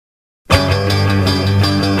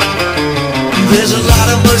There's a lot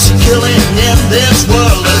of mercy killing in this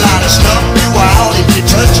world. A lot of stuff be wild if you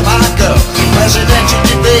touch my girl. Presidential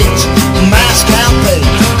debates, mass campaigns,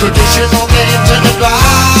 traditional games, and the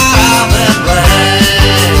driving rain.